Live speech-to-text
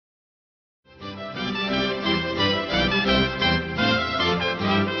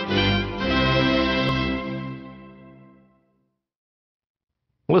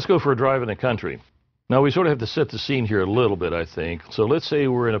Let's go for a drive in the country. Now, we sort of have to set the scene here a little bit, I think. So let's say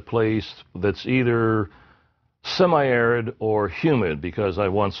we're in a place that's either semi-arid or humid because I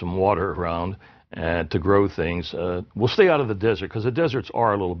want some water around and to grow things. We'll stay out of the desert because the deserts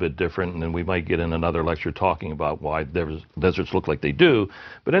are a little bit different, and then we might get in another lecture talking about why deserts look like they do.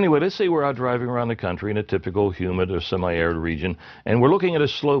 But anyway, let's say we're out driving around the country in a typical humid or semi-arid region, and we're looking at a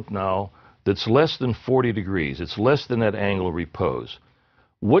slope now that's less than 40 degrees. It's less than that angle of repose.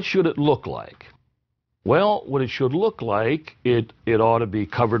 What should it look like? Well, what it should look like, it ought to be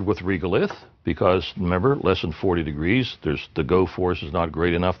covered with regolith, because remember, less than 40 degrees, the go force is not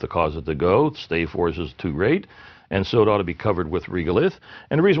great enough to cause it to go. The stay force is too great, and so it ought to be covered with regolith.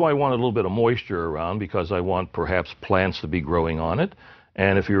 And the reason why I want a little bit of moisture around, because I want perhaps plants to be growing on it.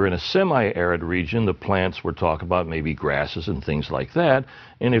 And if you're in a semi-arid region, the plants we're talking about maybe grasses and things like that.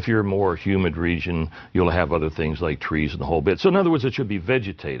 And if you're a more humid region, you'll have other things like trees and the whole bit. So in other words, it should be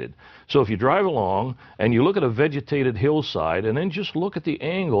vegetated. So if you drive along and you look at a vegetated hillside and then just look at the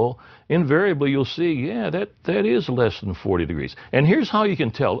angle, invariably you'll see, yeah, that is less than 40 degrees. And here's how you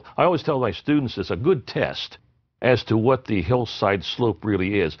can tell. I always tell my students it's a good test as to what the hillside slope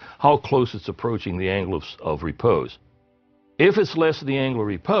really is, how close it's approaching the angle of repose. If it's less than the angle of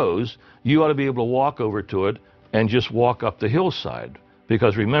repose, you ought to be able to walk over to it and just walk up the hillside.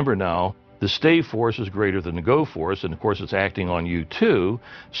 Because remember now, the stay force is greater than the go force, and of course it's acting on you too.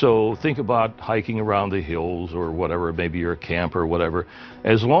 So think about hiking around the hills or whatever, maybe you're a camper or whatever.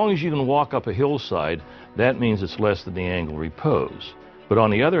 As long as you can walk up a hillside, that means it's less than the angle of repose. But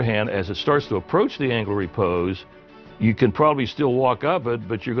on the other hand, as it starts to approach the angle of repose, you can probably still walk up it,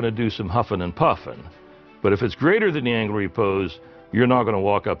 but you're going to do some huffing and puffing. But if it's greater than the angle of repose, you're not going to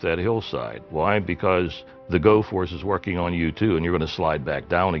walk up that hillside. Why? Because the go force is working on you too, and you're going to slide back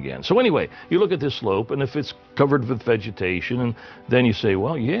down again. So anyway, you look at this slope, and if it's covered with vegetation, and then you say,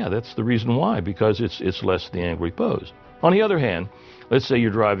 well, yeah, that's the reason why, because it's less than the angle of repose. On the other hand, let's say you're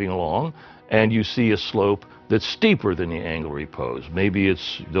driving along, and you see a slope that's steeper than the angle of repose. Maybe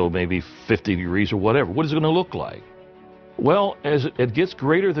it's maybe 50 degrees or whatever. What is it going to look like? Well, as it gets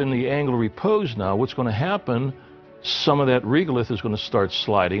greater than the angle of repose now, what's going to happen, some of that regolith is going to start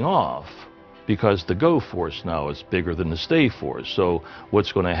sliding off because the go force now is bigger than the stay force. So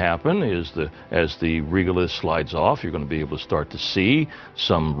what's going to happen is as the regolith slides off, you're going to be able to start to see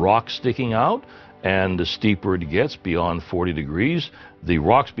some rocks sticking out. And the steeper it gets beyond 40 degrees, the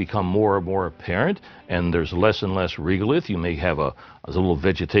rocks become more and more apparent, and there's less and less regolith. You may have a little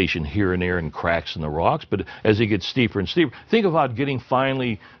vegetation here and there and cracks in the rocks, but as it gets steeper and steeper, think about getting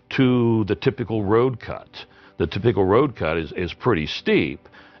finally to the typical road cut. The typical road cut is pretty steep,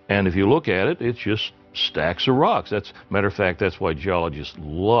 and if you look at it, it's just stacks of rocks. Matter of fact, that's why geologists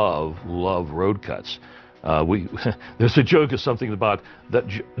love road cuts. There's a joke or something about that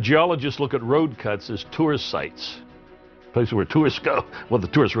geologists look at road cuts as tourist sites, places where tourists go. Well, the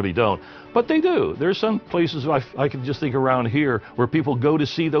tourists really don't, but they do. There's some places I can just think around here where people go to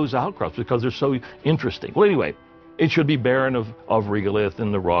see those outcrops because they're so interesting. Well, anyway, it should be barren of regolith,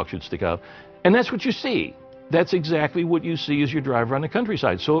 and the rock should stick out, and that's what you see. That's exactly what you see as you drive around the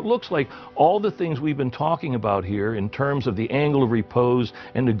countryside. So it looks like all the things we've been talking about here in terms of the angle of repose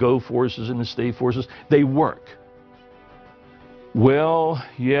and the go forces and the stay forces, they work. Well,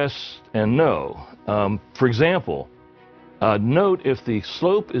 yes and no. For example, note if the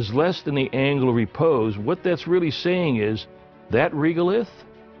slope is less than the angle of repose, what that's really saying is that regolith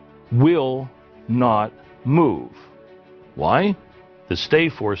will not move. Why? The stay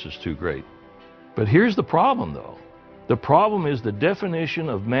force is too great. But here's the problem, though. The problem is the definition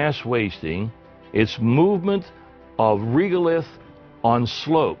of mass wasting. It's movement of regolith on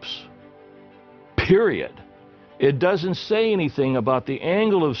slopes, period. It doesn't say anything about the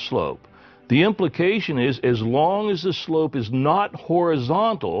angle of slope. The implication is as long as the slope is not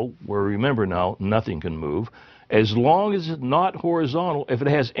horizontal, where remember now, nothing can move, as long as it's not horizontal, if it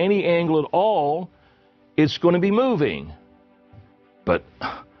has any angle at all, it's going to be moving. But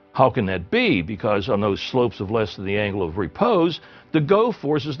how can that be? Because on those slopes of less than the angle of repose, the go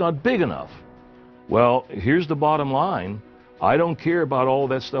force is not big enough. Well, here's the bottom line. I don't care about all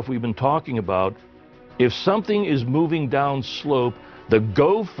that stuff we've been talking about. If something is moving down slope, the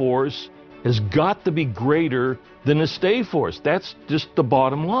go force has got to be greater than the stay force. That's just the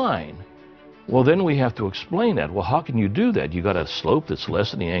bottom line. Well, then we have to explain that. Well, how can you do that? You got a slope that's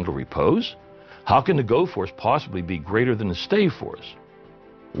less than the angle of repose? How can the go force possibly be greater than the stay force?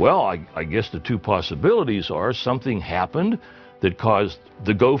 Well, I guess the two possibilities are something happened that caused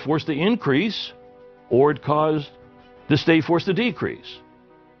the go force to increase, or it caused the stay force to decrease.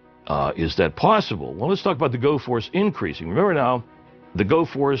 Is that possible? Well, let's talk about the go force increasing. Remember now, The go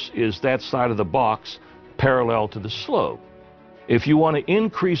force is that side of the box parallel to the slope. If you want to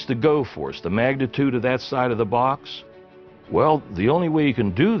increase the go force, the magnitude of that side of the box, well, the only way you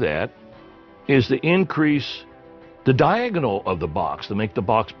can do that is to increase the diagonal of the box, to make the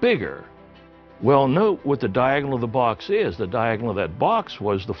box bigger. Well, note what the diagonal of the box is. The diagonal of that box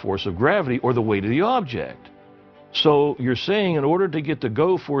was the force of gravity, or the weight of the object. So you're saying in order to get the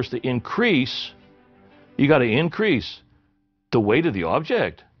go force to increase, you got to increase the weight of the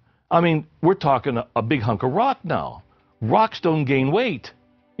object. I mean, we're talking a big hunk of rock now. Rocks don't gain weight.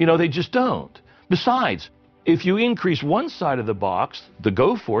 You know, they just don't. Besides, if you increase one side of the box, the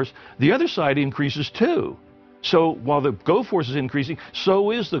go force, the other side increases too. So while the go force is increasing,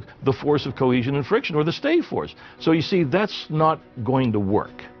 so is the force of cohesion and friction, or the stay force. So you see, that's not going to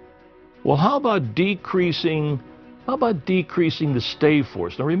work. Well, how about decreasing the stay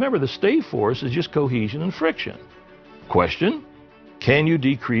force? Now remember, the stay force is just cohesion and friction. Question: can you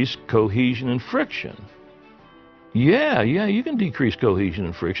decrease cohesion and friction? Yeah, you can decrease cohesion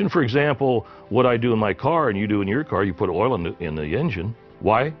and friction. For example, what I do in my car and you do in your car, you put oil in the engine.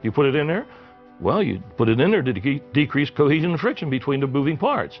 Why you put it in there? Well, you put it in there to decrease cohesion and friction between the moving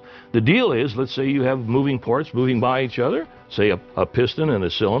parts. The deal is, let's say you have moving parts moving by each other, say a piston and a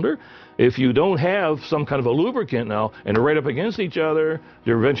cylinder. If you don't have some kind of a lubricant now, and they're right up against each other,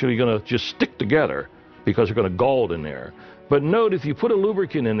 they're eventually going to just stick together because they're going to gald in there. But note, if you put a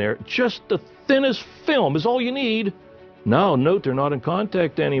lubricant in there, just the thinnest film is all you need. Now, note, they're not in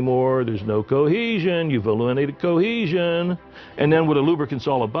contact anymore. There's no cohesion. You've eliminated cohesion. And then what a lubricant's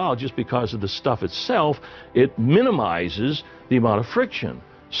all about, just because of the stuff itself, it minimizes the amount of friction.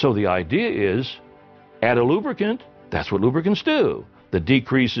 So the idea is, add a lubricant. That's what lubricants do. That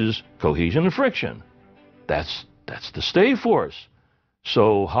decreases cohesion and friction. That's the stay force.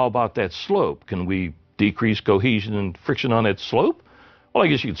 So how about that slope? Can we decrease cohesion and friction on that slope? Well, I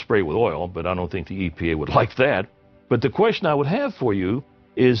guess you could spray with oil, but I don't think the EPA would like that. But the question I would have for you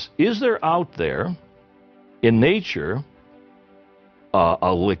is there out there in nature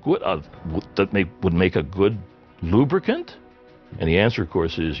a liquid that would make a good lubricant? And the answer, of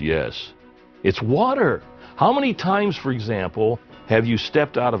course, is yes. It's water. How many times, for example, have you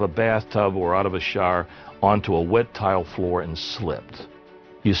stepped out of a bathtub or out of a shower onto a wet tile floor and slipped?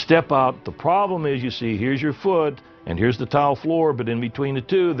 You step out, the problem is, you see, here's your foot, and here's the tile floor, but in between the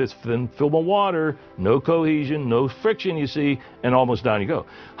two, this thin film of water, no cohesion, no friction, you see, and almost down you go.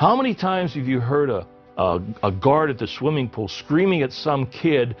 How many times have you heard a guard at the swimming pool screaming at some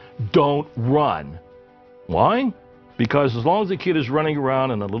kid, "Don't run"? Why? Because as long as the kid is running around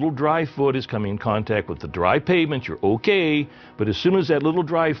and a little dry foot is coming in contact with the dry pavement, you're okay. But as soon as that little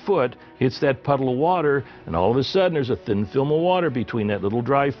dry foot hits that puddle of water, and all of a sudden there's a thin film of water between that little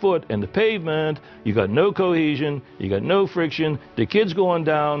dry foot and the pavement, you got no cohesion, you got no friction, the kid's going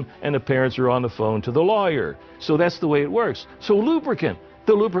down, and the parents are on the phone to the lawyer. So that's the way it works. So lubricant,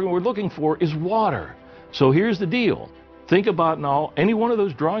 the lubricant we're looking for is water. So here's the deal. Think about now any one of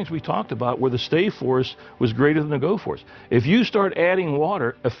those drawings we talked about where the stay force was greater than the go force. If you start adding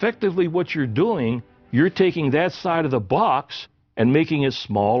water, effectively what you're doing, you're taking that side of the box and making it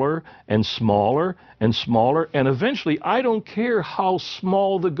smaller and smaller and smaller. And eventually, I don't care how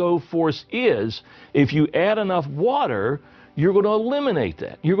small the go force is, if you add enough water, you're going to eliminate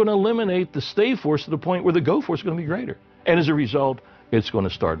that. You're going to eliminate the stay force to the point where the go force is going to be greater. And as a result, it's going to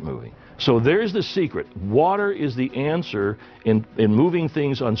start moving. So there's the secret. Water is the answer in moving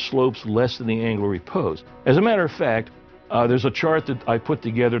things on slopes less than the angle of repose. As a matter of fact, there's a chart that I put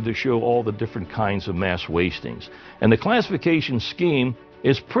together to show all the different kinds of mass wastings. And the classification scheme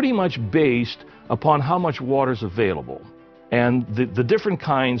is pretty much based upon how much water is available. And the different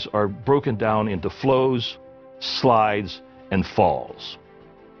kinds are broken down into flows, slides, and falls.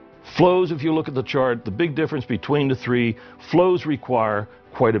 Flows, if you look at the chart, the big difference between the three, flows require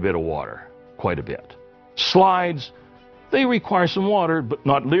quite a bit of water, quite a bit. Slides, they require some water, but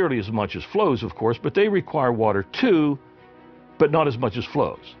not nearly as much as flows, of course, but they require water too, but not as much as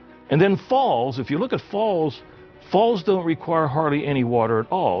flows. And then falls, if you look at falls, falls don't require hardly any water at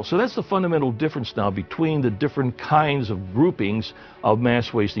all. So that's the fundamental difference now between the different kinds of groupings of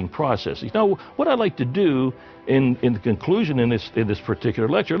mass wasting processes. Now, what I'd like to do in the conclusion in this particular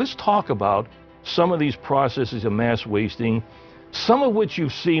lecture, let's talk about some of these processes of mass wasting, some of which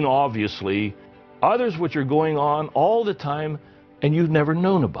you've seen obviously, others which are going on all the time and you've never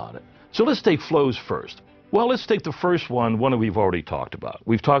known about it. So let's take flows first. Well, let's take the first one that we've already talked about.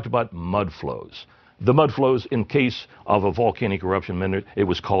 We've talked about mud flows. The mud flows, in case of a volcanic eruption, it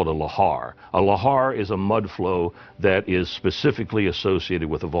was called a lahar. A lahar is a mud flow that is specifically associated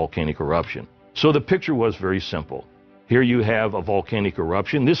with a volcanic eruption. So the picture was very simple. Here you have a volcanic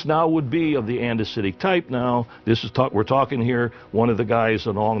eruption. This now would be of the andesitic type now. This is we're talking here, one of the guys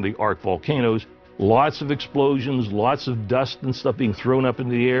along the arc volcanoes. Lots of explosions, lots of dust and stuff being thrown up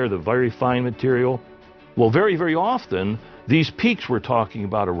into the air, the very fine material. Well, very, very often, these peaks we're talking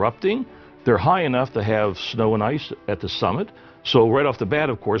about erupting, they're high enough to have snow and ice at the summit. So right off the bat,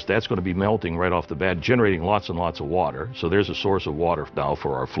 of course, that's going to be melting right off the bat, generating lots and lots of water. So there's a source of water now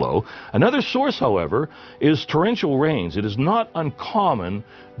for our flow. Another source, however, is torrential rains. It is not uncommon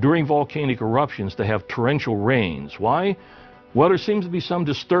during volcanic eruptions to have torrential rains. Why? Well, there seems to be some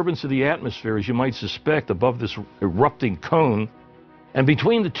disturbance of the atmosphere, as you might suspect, above this erupting cone. And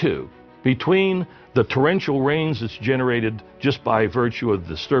between the two, between the torrential rains that's generated just by virtue of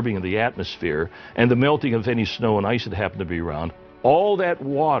the disturbing of the atmosphere and the melting of any snow and ice that happen to be around, all that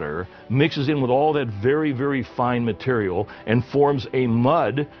water mixes in with all that very, very fine material and forms a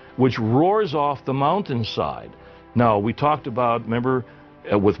mud which roars off the mountainside. Now, we talked about, remember,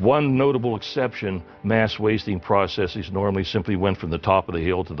 with one notable exception, mass wasting processes normally simply went from the top of the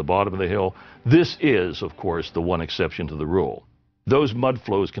hill to the bottom of the hill. This is, of course, the one exception to the rule. Those mud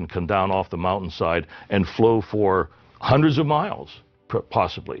flows can come down off the mountainside and flow for hundreds of miles,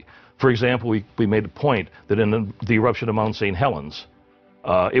 possibly. For example, we made a point that in the eruption of Mount St. Helens,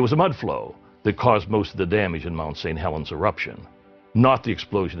 it was a mud flow that caused most of the damage in Mount St. Helens eruption, not the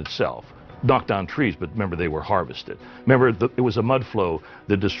explosion itself. Knocked down trees, but remember, they were harvested. Remember, it was a mud flow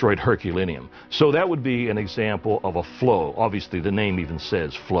that destroyed Herculaneum. So that would be an example of a flow. Obviously, the name even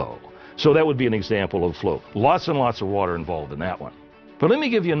says flow. So that would be an example of flow. Lots and lots of water involved in that one. But let me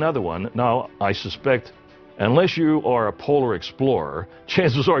give you another one. Now, I suspect, unless you are a polar explorer,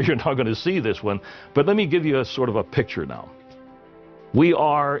 chances are you're not going to see this one. But let me give you a sort of a picture now. We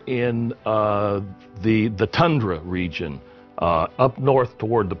are in the tundra region, up north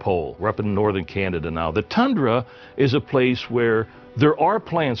toward the pole. We're up in northern Canada now. The tundra is a place where there are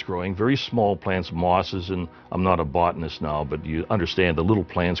plants growing, very small plants, mosses, and I'm not a botanist now, but you understand the little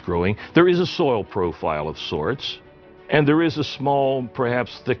plants growing. There is a soil profile of sorts, and there is a small,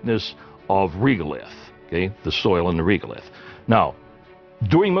 perhaps, thickness of regolith, okay, the soil in the regolith. Now,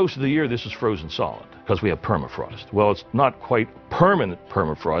 during most of the year, this is frozen solid because we have permafrost. Well, it's not quite permanent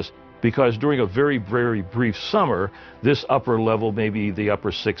permafrost because during a very, very brief summer, this upper level, maybe the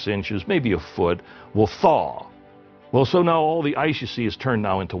upper 6 inches, maybe a foot, will thaw. Well, so now all the ice you see is turned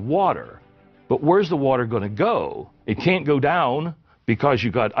now into water. But where's the water going to go? It can't go down because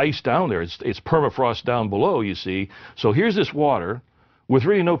you've got ice down there. It's permafrost down below, you see. So here's this water with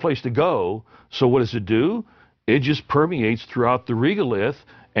really no place to go. So what does it do? It just permeates throughout the regolith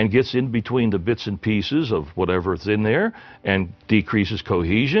and gets in between the bits and pieces of whatever's in there and decreases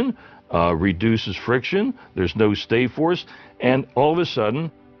cohesion, reduces friction. There's no stay force. And all of a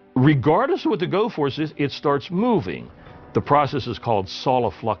sudden, regardless of what the go force is, it starts moving. The process is called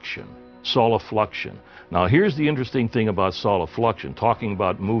solifluction. Solifluction. Now, here's the interesting thing about solifluction, talking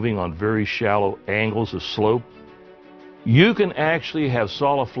about moving on very shallow angles of slope. You can actually have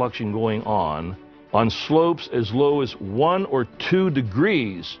solifluction going on slopes as low as 1 or 2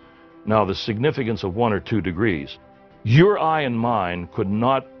 degrees. Now, the significance of 1 or 2 degrees. Your eye and mine could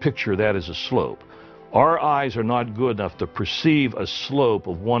not picture that as a slope. Our eyes are not good enough to perceive a slope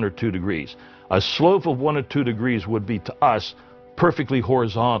of 1 or 2 degrees. A slope of 1 or 2 degrees would be, to us, perfectly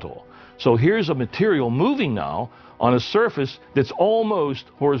horizontal. So here's a material moving now on a surface that's almost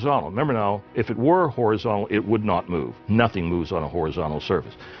horizontal. Remember now, if it were horizontal, it would not move. Nothing moves on a horizontal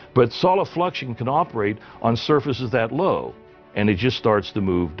surface. But solifluction can operate on surfaces that low, and it just starts to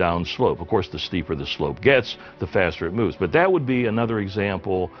move down slope. Of course, the steeper the slope gets, the faster it moves. But that would be another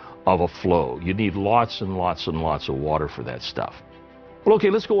example of a flow. You need lots and lots and lots of water for that stuff. Well,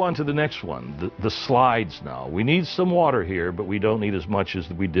 okay, let's go on to the next one, the slides now. We need some water here, but we don't need as much as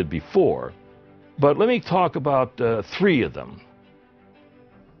we did before. But let me talk about 3 of them.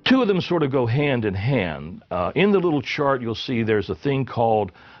 2 of them sort of go hand in hand. In the little chart, you'll see there's a thing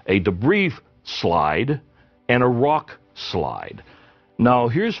called a debris slide and a rock slide. Now,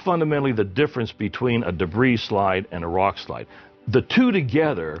 here's fundamentally the difference between a debris slide and a rock slide. The 2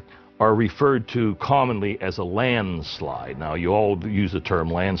 together are referred to commonly as a landslide. Now, you all use the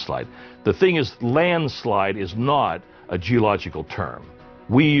term landslide. The thing is, landslide is not a geological term.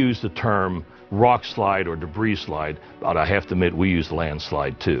 We use the term rock slide or debris slide, but I have to admit we use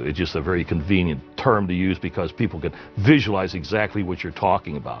landslide too. It's just a very convenient term to use because people can visualize exactly what you're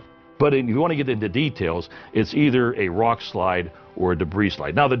talking about. But if you want to get into details, it's either a rock slide or a debris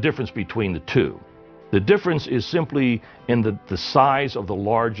slide. Now, the difference between the 2. The difference is simply in the size of the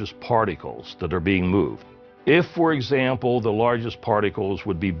largest particles that are being moved. If, for example, the largest particles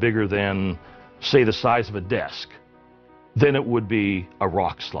would be bigger than, say, the size of a desk, then it would be a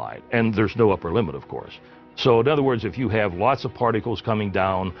rock slide. And there's no upper limit, of course. So in other words, if you have lots of particles coming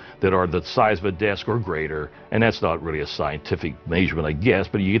down that are the size of a desk or greater, and that's not really a scientific measurement, I guess,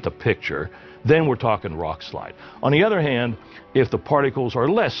 but you get the picture, then we're talking rock slide. On the other hand, if the particles are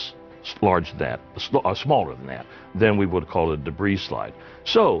less large than that, smaller than that, then we would call it a debris slide.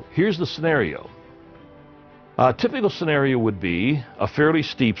 So here's the scenario. A typical scenario would be a fairly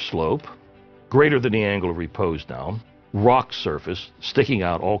steep slope, greater than the angle of repose now, rock surface, sticking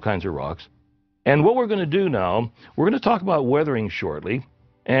out, all kinds of rocks. And what we're going to do now, we're going to talk about weathering shortly.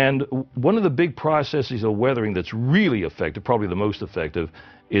 And one of the big processes of weathering that's really effective, probably the most effective,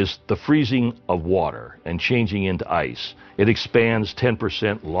 is the freezing of water and changing into ice. It expands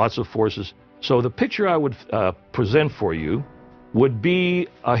 10%, lots of forces. So the picture I would present for you would be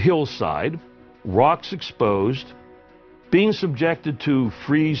a hillside, rocks exposed, being subjected to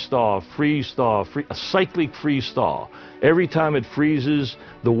freeze-thaw, a cyclic freeze-thaw. Every time it freezes,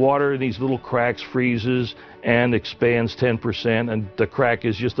 the water in these little cracks freezes and expands 10%, and the crack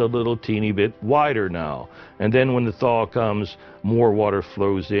is just a little teeny bit wider now. And then when the thaw comes, more water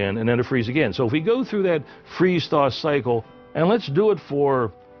flows in, and then it freezes again. So if we go through that freeze-thaw cycle, and let's do it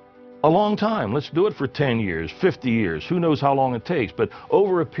for a long time. Let's do it for 10 years, 50 years. Who knows how long it takes? But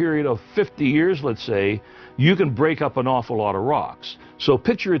over a period of 50 years, let's say, you can break up an awful lot of rocks. So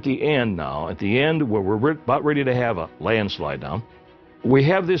picture at the end now, at the end where we're about ready to have a landslide now, we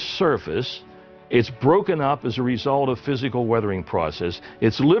have this surface. It's broken up as a result of physical weathering process.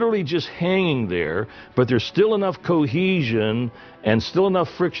 It's literally just hanging there, but there's still enough cohesion and still enough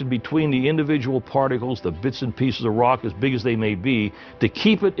friction between the individual particles, the bits and pieces of rock, as big as they may be, to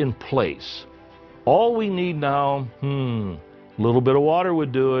keep it in place. All we need now, a little bit of water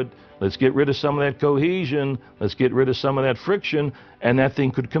would do it. Let's get rid of some of that cohesion. Let's get rid of some of that friction, and that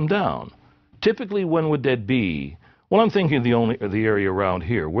thing could come down. Typically, when would that be? Well, I'm thinking of the area around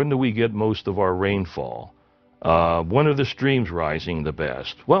here. When do we get most of our rainfall? When are the streams rising the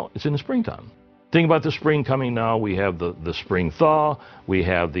best? Well, it's in the springtime. Think about the spring coming now. We have the spring thaw. We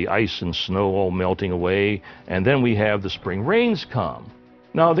have the ice and snow all melting away. And then we have the spring rains come.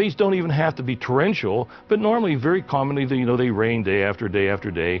 Now, these don't even have to be torrential, but normally, very commonly, they rain day after day after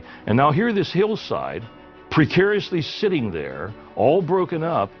day. And now here, this hillside, precariously sitting there, all broken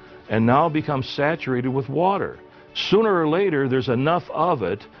up, and now becomes saturated with water. Sooner or later, there's enough of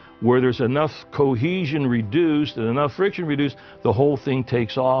it where there's enough cohesion reduced and enough friction reduced, the whole thing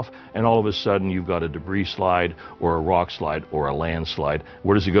takes off, and all of a sudden you've got a debris slide or a rock slide or a landslide.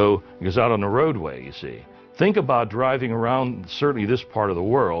 Where does it go? It goes out on the roadway, you see. Think about driving around, certainly this part of the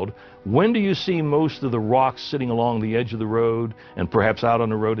world. When do you see most of the rocks sitting along the edge of the road and perhaps out on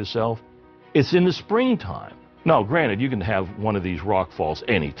the road itself? It's in the springtime. Now, granted, you can have one of these rock falls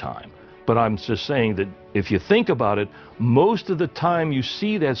anytime. But I'm just saying that if you think about it, most of the time you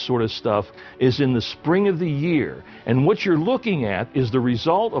see that sort of stuff is in the spring of the year. And what you're looking at is the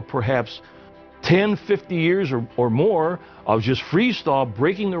result of perhaps 10, 50 years or more of just freeze-thaw,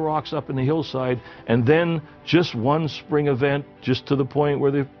 breaking the rocks up in the hillside, and then just one spring event, just to the point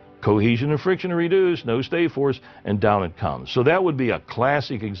where the cohesion and friction are reduced, no stay force, and down it comes. So that would be a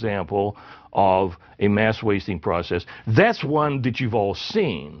classic example of a mass wasting process. That's one that you've all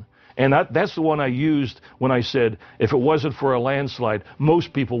seen. And that's the one I used when I said, if it wasn't for a landslide,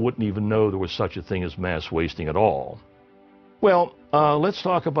 most people wouldn't even know there was such a thing as mass wasting at all. Well, let's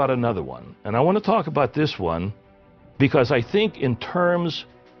talk about another one. And I want to talk about this one because I think in terms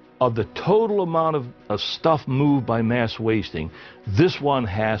of the total amount of stuff moved by mass wasting, this one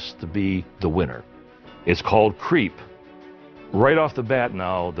has to be the winner. It's called creep. Right off the bat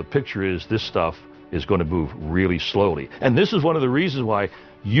now, the picture is this stuff is going to move really slowly. And this is one of the reasons why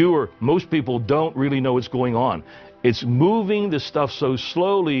you or most people don't really know what's going on. It's moving the stuff so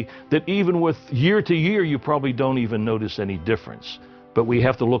slowly that even with year to year, you probably don't even notice any difference. But we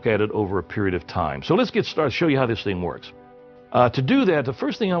have to look at it over a period of time. So let's get started, show you how this thing works. To do that, the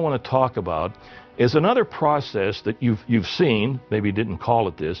first thing I want to talk about is another process that you've seen, maybe you didn't call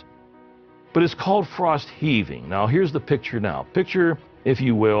it this, but it's called frost heaving. Now, here's the picture now. Picture, if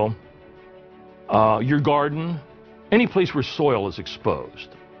you will, your garden, any place where soil is exposed.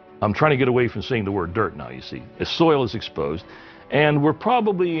 I'm trying to get away from saying the word dirt now, you see. The soil is exposed. And we're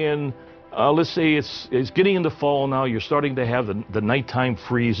probably in, let's say it's getting into fall now. You're starting to have the nighttime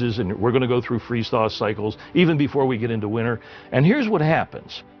freezes, and we're going to go through freeze-thaw cycles even before we get into winter. And here's what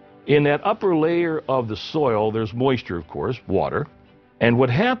happens. In that upper layer of the soil, there's moisture, of course, water. And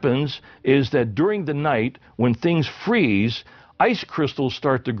what happens is that during the night, when things freeze, ice crystals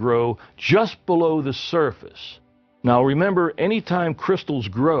start to grow just below the surface. Now remember, anytime crystals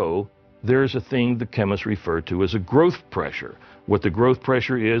grow, there's a thing the chemists refer to as a growth pressure. What the growth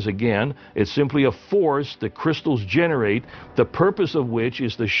pressure is, again, it's simply a force that crystals generate, the purpose of which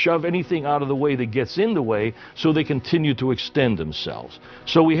is to shove anything out of the way that gets in the way so they continue to extend themselves.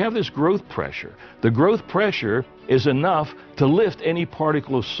 So we have this growth pressure. The growth pressure is enough to lift any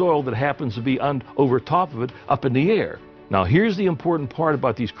particle of soil that happens to be over top of it up in the air. Now, here's the important part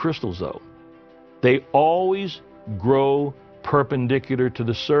about these crystals, though. They always grow perpendicular to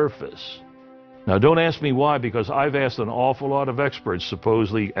the surface. Now, don't ask me why, because I've asked an awful lot of experts,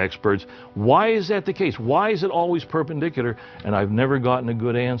 supposedly experts, why is that the case? Why is it always perpendicular? And I've never gotten a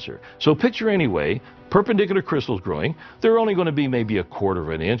good answer. So picture anyway, perpendicular crystals growing. They're only going to be maybe 1/4 of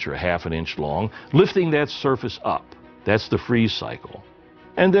an inch or 1/2 an inch long, lifting that surface up. That's the freeze cycle.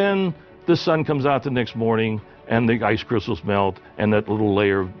 And then the sun comes out the next morning, and the ice crystals melt, and that little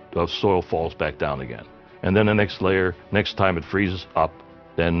layer of soil falls back down again. And then the next layer, next time it freezes up,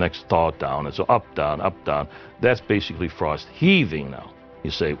 then next thaw it down, and so up, down, up, down. That's basically frost heaving now. You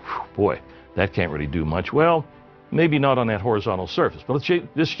say, boy, that can't really do much. Well, maybe not on that horizontal surface, but let's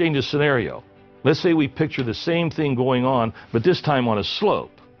change the scenario. Let's say we picture the same thing going on, but this time on a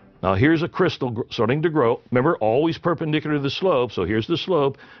slope. Now here's a crystal starting to grow. Remember, always perpendicular to the slope, so here's the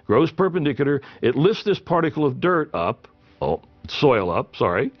slope, grows perpendicular. It lifts this particle of dirt up, soil up,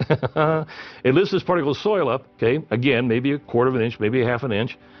 sorry. It lifts this particle of soil up, okay, again, maybe 1/4 of an inch, maybe 1/2 an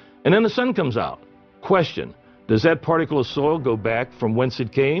inch, and then the sun comes out. Question, does that particle of soil go back from whence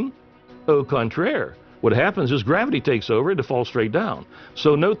it came? Au contraire. What happens is gravity takes over and it falls straight down.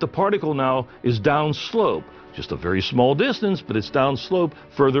 So note the particle now is downslope, just a very small distance, but it's downslope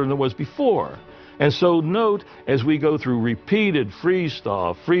further than it was before. And so note, as we go through repeated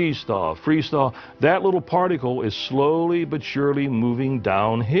freeze-thaw, freeze-thaw, freeze-thaw, that little particle is slowly but surely moving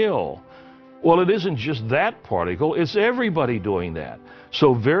downhill. Well, it isn't just that particle, it's everybody doing that.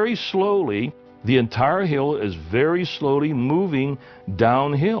 So very slowly, the entire hill is very slowly moving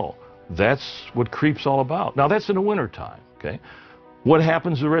downhill. That's what creep's all about. Now, that's in the wintertime, okay? What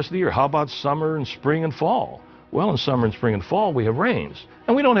happens the rest of the year? How about summer and spring and fall? Well, in summer and spring and fall, we have rains.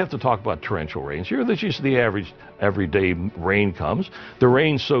 And we don't have to talk about torrential rains here. That's just the average, everyday rain comes. The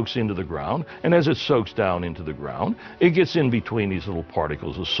rain soaks into the ground, and as it soaks down into the ground, it gets in between these little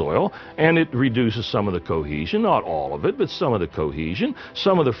particles of soil, and it reduces some of the cohesion, not all of it, but some of the cohesion,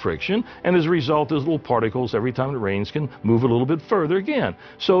 some of the friction, and as a result, those little particles, every time it rains, can move a little bit further again.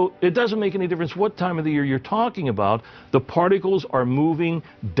 So it doesn't make any difference what time of the year you're talking about. The particles are moving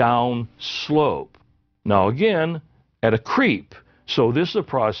down slope. Now again, at a creep. So this is a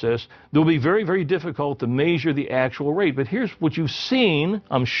process that will be very, very difficult to measure the actual rate. But here's what you've seen,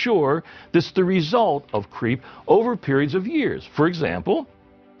 I'm sure, that's the result of creep over periods of years. For example,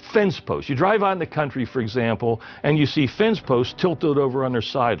 fence posts. You drive out in the country, for example, and you see fence posts tilted over on their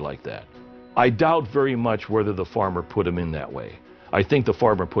side like that. I doubt very much whether the farmer put them in that way. I think the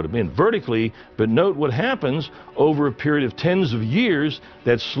farmer put them in vertically, but note what happens over a period of tens of years.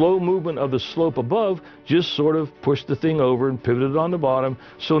 That slow movement of the slope above just sort of pushed the thing over and pivoted on the bottom,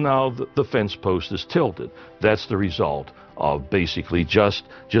 so now the fence post is tilted. That's the result of basically just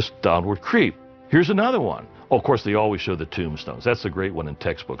downward creep. Here's another one. Oh, of course, they always show the tombstones. That's the great one in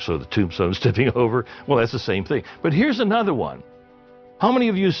textbooks. So the tombstones tipping over, well, that's the same thing. But here's another one. How many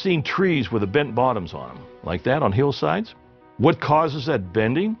of you have seen trees with the bent bottoms on them, like that on hillsides? What causes that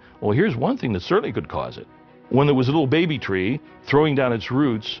bending? Well, here's one thing that certainly could cause it. When there was a little baby tree throwing down its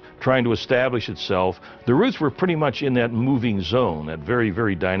roots, trying to establish itself, the roots were pretty much in that moving zone, that very,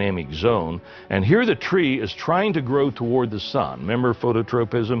 very dynamic zone. And here the tree is trying to grow toward the sun. Remember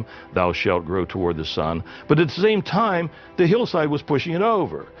phototropism? Thou shalt grow toward the sun. But at the same time, the hillside was pushing it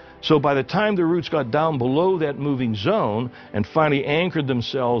over. So by the time the roots got down below that moving zone and finally anchored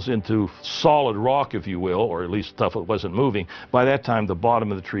themselves into solid rock, if you will, or at least stuff that wasn't moving, by that time the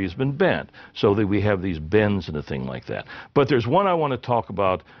bottom of the tree has been bent, so that we have these bends and a thing like that. But there's one I want to talk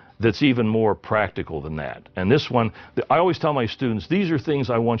about that's even more practical than that. And this one, I always tell my students, these are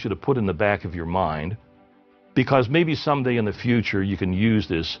things I want you to put in the back of your mind, because maybe someday in the future you can use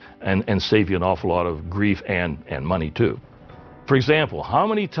this and save you an awful lot of grief and money too. For example, how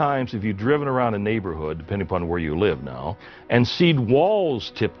many times have you driven around a neighborhood, depending upon where you live now, and seen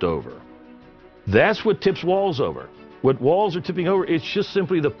walls tipped over? That's what tips walls over. What walls are tipping over, it's just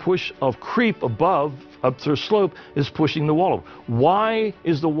simply the push of creep above, up the slope, is pushing the wall over. Why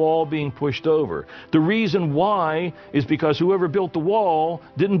is the wall being pushed over? The reason why is because whoever built the wall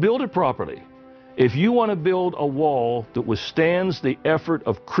didn't build it properly. If you want to build a wall that withstands the effort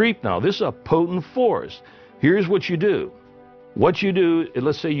of creep, now this is a potent force. Here's what you do. What you do,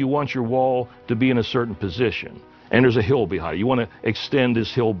 let's say you want your wall to be in a certain position, and there's a hill behind it. You want to extend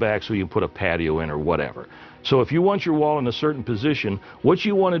this hill back so you can put a patio in or whatever. So if you want your wall in a certain position, what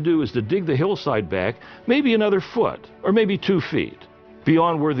you want to do is to dig the hillside back maybe another foot or maybe 2 feet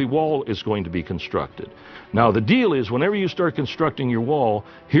beyond where the wall is going to be constructed. Now the deal is, whenever you start constructing your wall,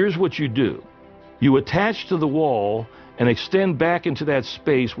 here's what you do. You attach to the wall and extend back into that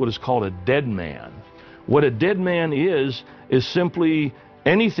space what is called a dead man. What a dead man is simply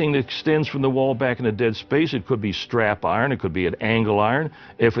anything that extends from the wall back in a dead space. It could be strap iron, it could be an angle iron.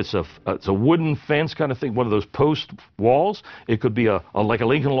 If it's a wooden fence kind of thing, one of those post walls, it could be like a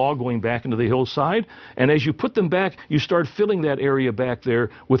Lincoln log going back into the hillside. And as you put them back, you start filling that area back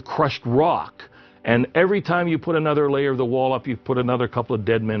there with crushed rock. And every time you put another layer of the wall up, you put another couple of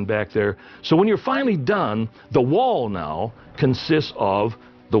dead men back there. So when you're finally done, the wall now consists of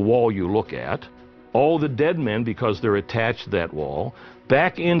the wall you look at, all the dead men because they're attached to that wall,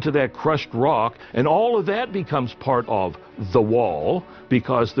 back into that crushed rock, and all of that becomes part of the wall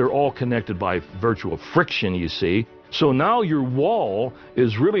because they're all connected by virtue of friction, you see. So now your wall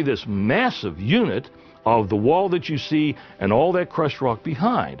is really this massive unit of the wall that you see and all that crushed rock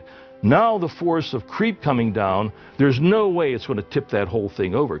behind. Now the force of creep coming down, there's no way it's going to tip that whole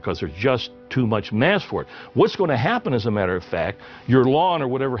thing over because there's just too much mass for it. What's going to happen, as a matter of fact, your lawn or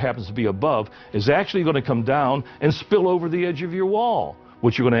whatever happens to be above is actually going to come down and spill over the edge of your wall.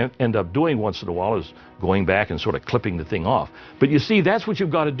 What you're going to end up doing once in a while is going back and sort of clipping the thing off. But you see, that's what you've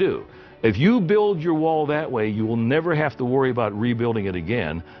got to do. If you build your wall that way, you will never have to worry about rebuilding it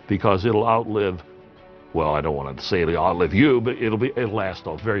again because it'll outlive, well, I don't want to say it'll outlive you, but it'll last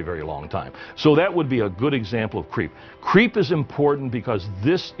a very, very long time. So that would be a good example of creep. Creep is important because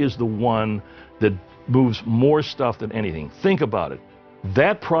this is the one that moves more stuff than anything. Think about it.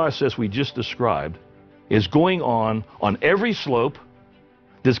 That process we just described is going on every slope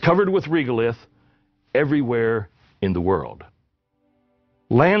that's covered with regolith everywhere in the world.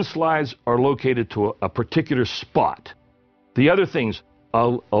 Landslides are located to a particular spot. The other things,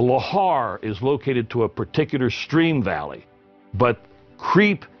 a lahar is located to a particular stream valley, but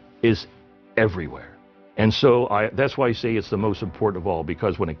creep is everywhere. And so that's why I say it's the most important of all,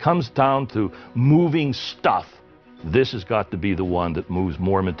 because when it comes down to moving stuff, this has got to be the one that moves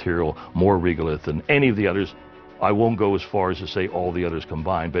more material, more regolith than any of the others. I won't go as far as to say all the others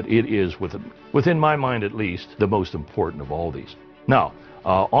combined, but it is, within my mind at least, the most important of all these. Now,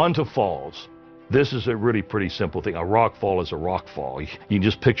 on to falls. This is a really pretty simple thing. A rock fall is a rock fall. You can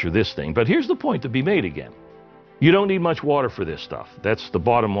just picture this thing. But here's the point to be made again. You don't need much water for this stuff. That's the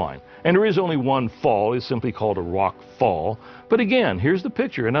bottom line. And there is only one fall. It's simply called a rock fall. But again, here's the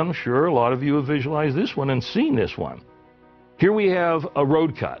picture. And I'm sure a lot of you have visualized this one and seen this one. Here we have a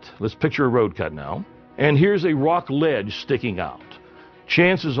road cut. Let's picture a road cut now. And here's a rock ledge sticking out.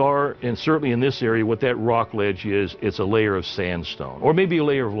 Chances are, and certainly in this area, what that rock ledge is, it's a layer of sandstone, or maybe a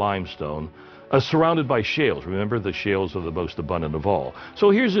layer of limestone, surrounded by shales. Remember, the shales are the most abundant of all. So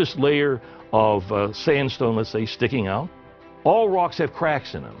here's this layer of sandstone, let's say, sticking out. All rocks have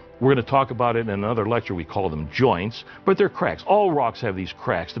cracks in them. We're going to talk about it in another lecture. We call them joints, but they're cracks. All rocks have these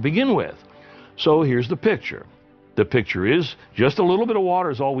cracks to begin with. So here's the picture. The picture is just a little bit of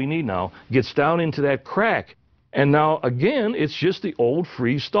water is all we need now, gets down into that crack. And now, again, it's just the old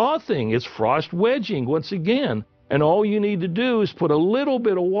freeze-thaw thing. It's frost wedging once again. And all you need to do is put a little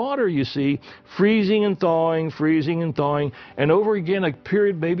bit of water, you see, freezing and thawing, and over again a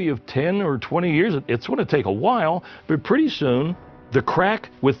period maybe of 10 or 20 years. It's going to take a while, but pretty soon the crack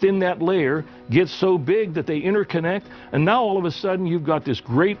within that layer gets so big that they interconnect, and now all of a sudden you've got this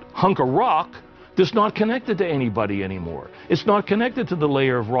great hunk of rock that's not connected to anybody anymore. It's not connected to the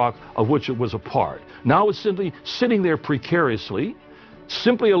layer of rock of which it was a part. Now it's simply sitting there precariously,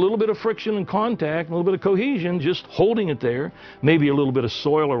 simply a little bit of friction and contact, a little bit of cohesion, just holding it there, maybe a little bit of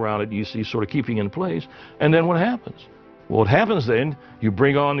soil around it, you see, sort of keeping it in place. And then what happens? Well, what happens then, you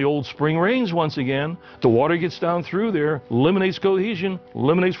bring on the old spring rains once again, the water gets down through there, eliminates cohesion,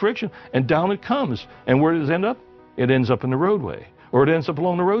 eliminates friction, and down it comes. And where does it end up? It ends up in the roadway, or it ends up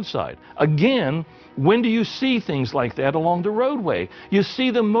along the roadside. Again, when do you see things like that along the roadway? You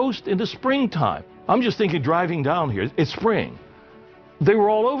see them most in the springtime. I'm just thinking driving down here, it's spring. They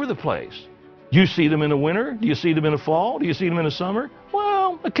were all over the place. You see them in the winter? Do you see them in the fall? Do you see them in the summer?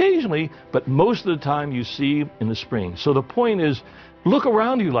 Well, occasionally, but most of the time you see in the spring. So the point is, look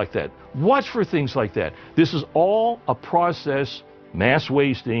around you like that. Watch for things like that. This is all a process, mass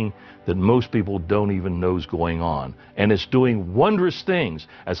wasting, that most people don't even know is going on. And it's doing wondrous things.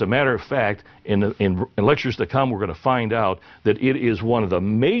 As a matter of fact, in lectures to come, we're going to find out that it is one of the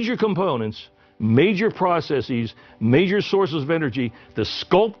major components, major processes, major sources of energy to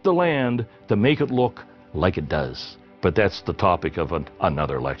sculpt the land to make it look like it does. But that's the topic of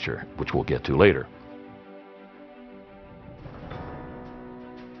another lecture, which we'll get to later.